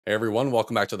Hey everyone,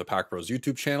 welcome back to the Pack Bros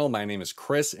YouTube channel. My name is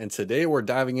Chris, and today we're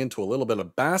diving into a little bit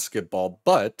of basketball,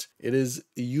 but it is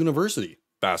university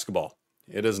basketball.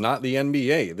 It is not the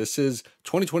NBA. This is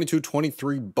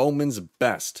 2022-23 Bowman's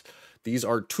Best. These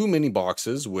are two mini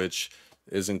boxes, which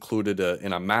is included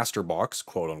in a master box,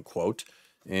 quote unquote.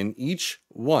 In each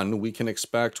one, we can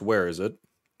expect, where is it?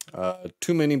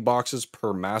 Two mini boxes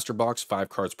per master box, 5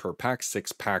 cards per pack,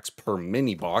 6 packs per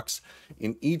mini box.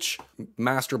 In each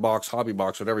master box, hobby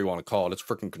box, whatever you want to call it, it's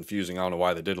freaking confusing. I don't know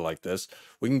why they did it like this.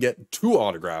 We can get 2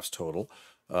 autographs total.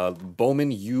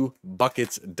 Bowman U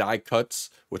buckets die cuts,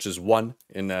 which is 1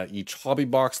 in each hobby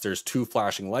box. There's 2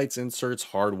 flashing lights inserts.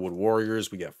 Hardwood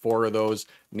Warriors, we get 4 of those.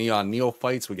 Neon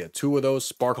Neophytes, we get 2 of those.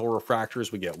 Sparkle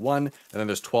Refractors, we get 1. And then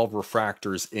there's 12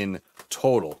 refractors in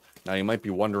total. Now, you might be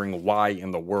wondering, why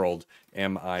in the world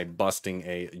am I busting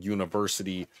a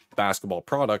university basketball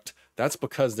product? That's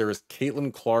because there is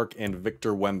Caitlin Clark and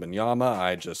Victor Wembanyama.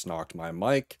 I just knocked my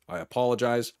mic. I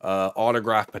apologize.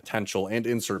 Autograph potential and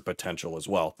insert potential as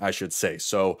well, I should say.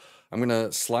 So I'm going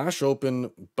to slash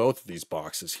open both of these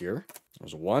boxes here.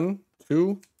 There's 1,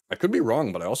 2. I could be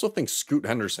wrong, but I also think Scoot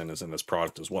Henderson is in this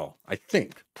product as well. I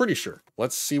think. Pretty sure.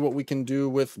 Let's see what we can do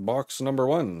with box number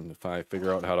 1. If I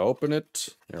figure out how to open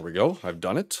it. There we go. I've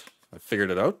done it. I figured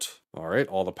it out. All right.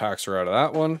 All the packs are out of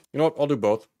that one. You know what? I'll do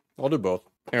both. I'll do both.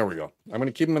 There we go. I'm going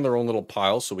to keep them in their own little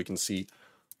pile so we can see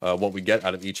what we get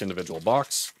out of each individual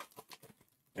box.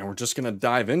 And we're just going to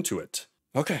dive into it.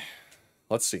 Okay.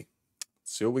 Let's see.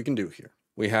 Let's see what we can do here.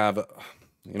 We have,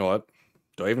 you know what?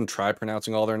 Do I even try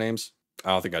pronouncing all their names? I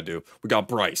don't think I do. We got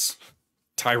Bryce,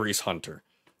 Tyrese Hunter.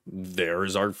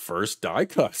 There's our first die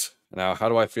cut. Now, how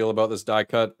do I feel about this die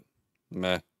cut?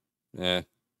 Meh.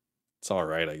 It's all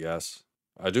right, I guess.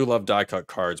 I do love die cut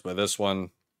cards, but this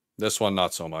one,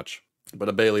 not so much. But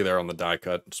a Bailey there on the die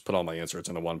cut. Just put all my inserts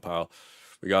into one pile.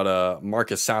 We got a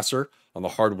Marcus Sasser on the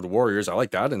Hardwood Warriors. I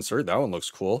like that insert. That one looks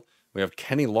cool. We have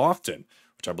Kenny Lofton,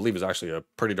 which I believe is actually a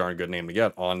pretty darn good name to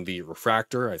get, on the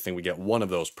refractor. I think we get 1 of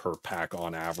those per pack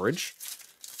on average.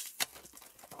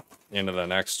 Into the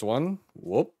next one.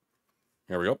 Whoop.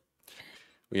 Here we go.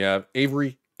 We have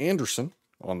Avery Anderson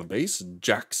on the base.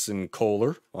 Jackson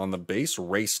Kohler on the base.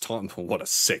 Race Thompson. What a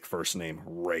sick first name.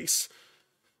 Race.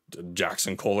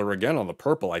 Jackson Kohler again on the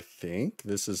purple. I think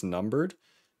this is numbered.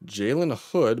 Jalen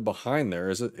Hood behind there.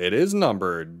 Is it? It is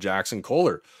numbered. Jackson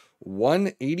Kohler.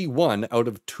 181 out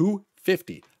of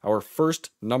 250. Our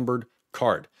first numbered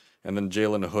card. And then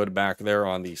Jalen Hood back there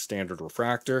on the standard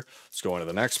refractor. Let's go into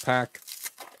the next pack.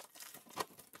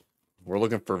 We're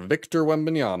looking for Victor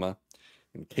Wembanyama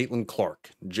and Caitlin Clark.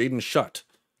 Jaden Shutt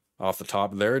off the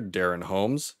top there. Darren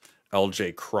Holmes.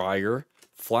 LJ Cryer.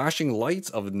 Flashing lights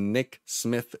of Nick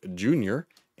Smith Jr.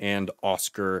 and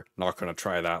Oscar, not going to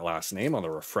try that last name, on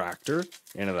the refractor.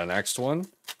 Into the next one.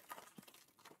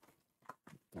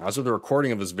 As of the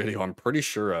recording of this video, I'm pretty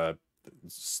sure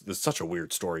this is such a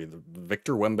weird story.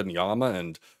 Victor Wembanyama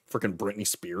and freaking Britney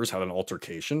Spears had an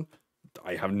altercation.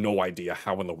 I have no idea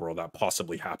how in the world that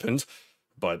possibly happened,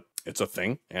 but it's a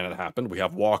thing, and it happened. We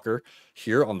have Walker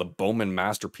here on the Bowman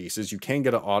Masterpieces. You can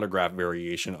get an autograph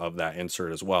variation of that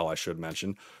insert as well, I should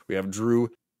mention. We have Drew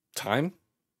Time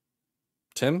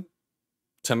on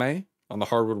the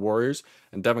Hardwood Warriors,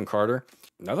 and Devin Carter.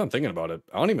 Now that I'm thinking about it,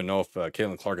 I don't even know if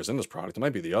Caitlin Clark is in this product. It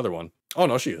might be the other one. Oh,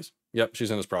 no, she is. Yep,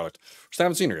 she's in this product. Just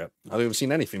haven't seen her yet. I don't think we've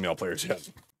seen any female players yet.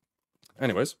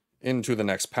 Anyways, into the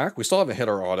next pack. We still haven't hit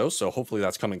our autos, so hopefully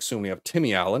that's coming soon. We have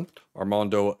Timmy Allen,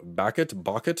 Armando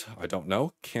Bucket, I don't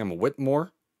know, Cam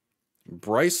Whitmore,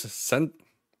 Bryce. I'm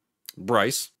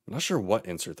not sure what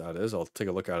insert that is. I'll take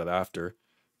a look at it after.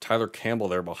 Tyler Campbell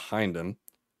there behind him.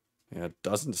 Yeah, it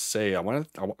doesn't say. I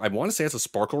want to say it's a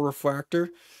sparkle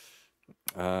refractor.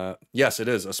 Yes, it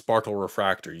is a sparkle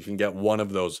refractor. You can get 1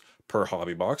 of those per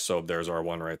hobby box. So there's our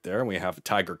one right there. And we have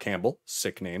Tiger Campbell.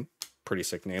 Sick name. Pretty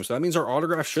sick name. So that means our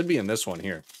autograph should be in this one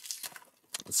here.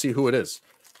 Let's see who it is.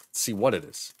 Let's see what it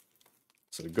is.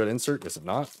 Is it a good insert? Is it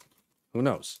not? Who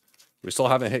knows? We still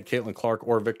haven't hit Caitlin Clark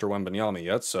or Victor Wembanyama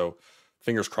yet. So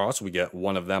fingers crossed we get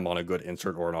 1 of them on a good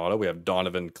insert or an auto. We have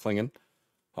Donovan Clingan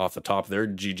off the top there.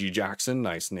 GG Jackson.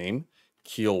 Nice name.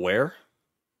 Keel Ware.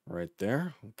 Right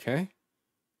there. Okay.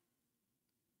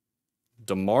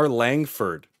 DeMar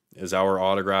Langford is our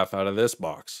autograph out of this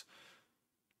box.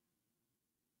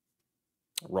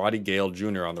 Roddy Gale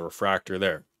Jr. on the refractor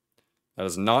there. That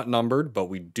is not numbered, but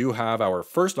we do have our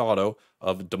first auto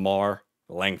of DeMar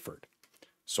Langford.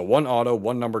 So 1 auto,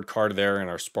 1 numbered card there in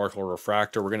our sparkle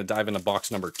refractor. We're going to dive into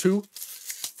box number 2.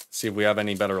 See if we have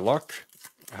any better luck.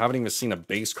 I haven't even seen a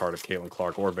base card of Caitlin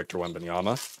Clark or Victor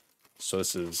Wembanyama. So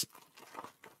this is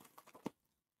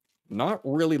not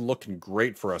really looking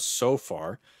great for us so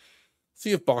far.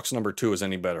 See if box number 2 is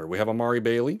any better. We have Amari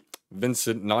Bailey.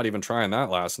 Vincent, not even trying that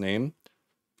last name.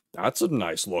 That's a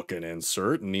nice looking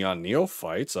insert. Neon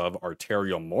Neophytes of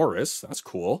Arterio Morris. That's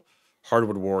cool.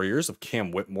 Hardwood Warriors of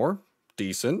Cam Whitmore.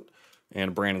 Decent.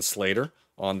 And Brandon Slater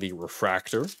on the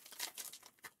refractor.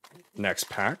 Next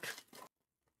pack.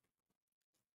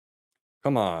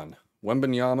 Come on.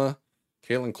 Wembanyama.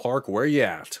 Caitlin Clark, where you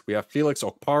at? We have Felix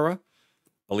Okpara.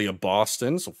 Aaliyah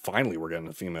Boston. So finally we're getting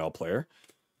a female player.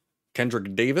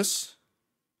 Kendrick Davis.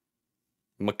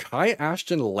 Makai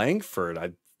Ashton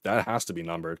Langford. That has to be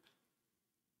numbered.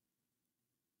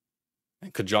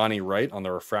 And Kajani Wright on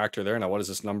the refractor there. Now, what is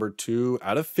this numbered to?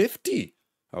 Out of 50.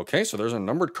 Okay, so there's a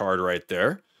numbered card right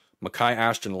there. Makai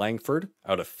Ashton Langford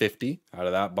out of 50 out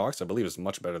of that box. I believe it's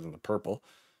much better than the purple.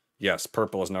 Yes,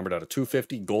 purple is numbered out of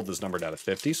 250. Gold is numbered out of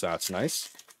 50, so that's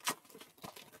nice.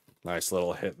 Nice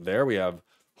little hit there. We have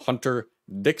Hunter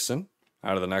Dixon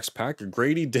out of the next pack.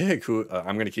 Grady Dick, who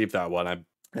I'm going to keep that one. I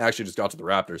actually just got to the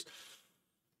Raptors.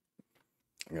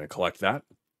 I'm going to collect that.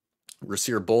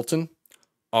 Rasir Bolton.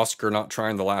 Oscar not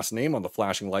trying the last name on the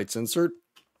flashing lights insert.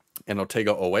 And Otega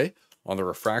Owe on the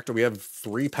refractor. We have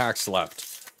 3 packs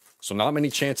left. So not many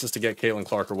chances to get Caitlin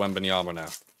Clark or Wembanyama now.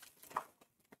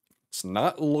 It's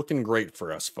not looking great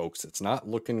for us, folks. It's not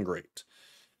looking great.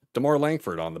 DeMar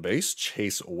Langford on the base.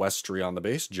 Chase Westry on the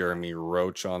base. Jeremy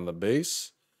Roach on the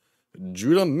base.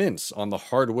 Judah Mintz on the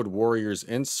Hardwood Warriors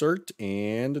insert.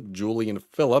 And Julian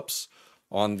Phillips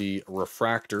on the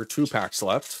refractor. 2 packs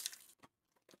left.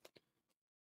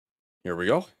 Here we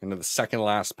go. Into the second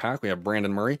last pack, we have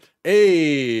Brandon Murray.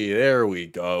 Hey, there we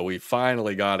go. We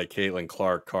finally got a Caitlin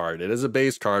Clark card. It is a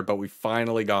base card, but we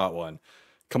finally got one.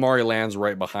 Kamari lands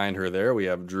right behind her there. We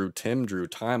have Drew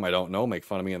Time. I don't know. Make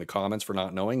fun of me in the comments for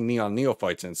not knowing. Neon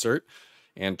Neophytes insert.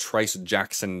 And Trice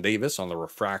Jackson Davis on the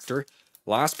refractor.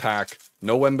 Last pack,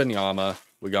 no Wembanyama.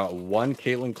 We got 1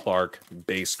 Caitlin Clark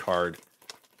base card.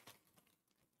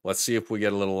 Let's see if we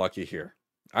get a little lucky here.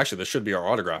 Actually, this should be our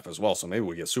autograph as well, so maybe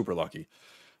we get super lucky.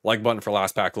 Like button for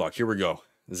last pack luck. Here we go.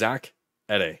 Zach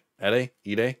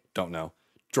Ede? Don't know.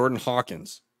 Jordan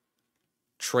Hawkins.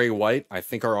 Trey White. I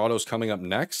think our auto's coming up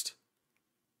next.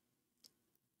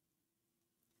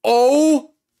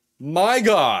 Oh my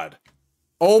God.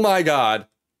 Oh my God.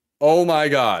 Oh my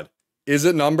God. Is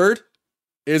it numbered?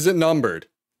 Is it numbered?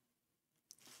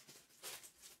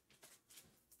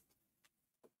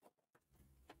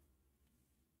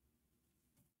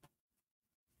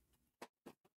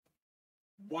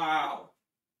 Wow.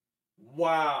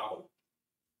 Wow.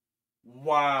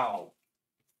 Wow.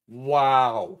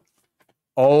 Wow.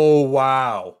 Oh,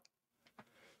 wow.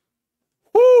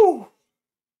 Woo.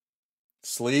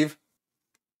 Sleeve.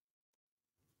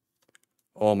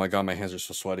 Oh my God, my hands are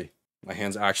so sweaty. My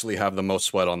hands actually have the most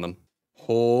sweat on them.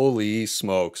 Holy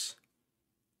smokes.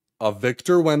 A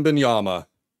Victor Wembanyama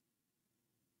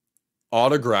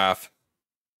autograph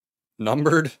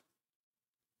numbered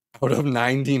out of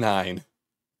 99.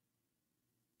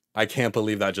 I can't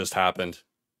believe that just happened.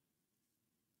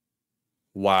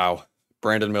 Wow.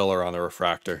 Brandon Miller on the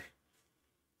refractor.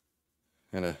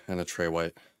 And a Trey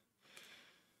White.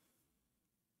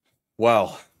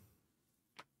 Well.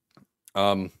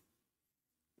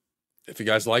 If you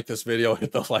guys like this video,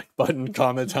 hit the like button,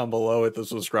 comment down below, hit the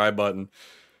subscribe button.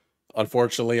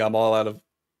 Unfortunately, I'm all out of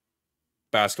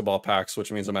basketball packs,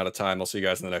 which means I'm out of time. I'll see you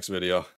guys in the next video.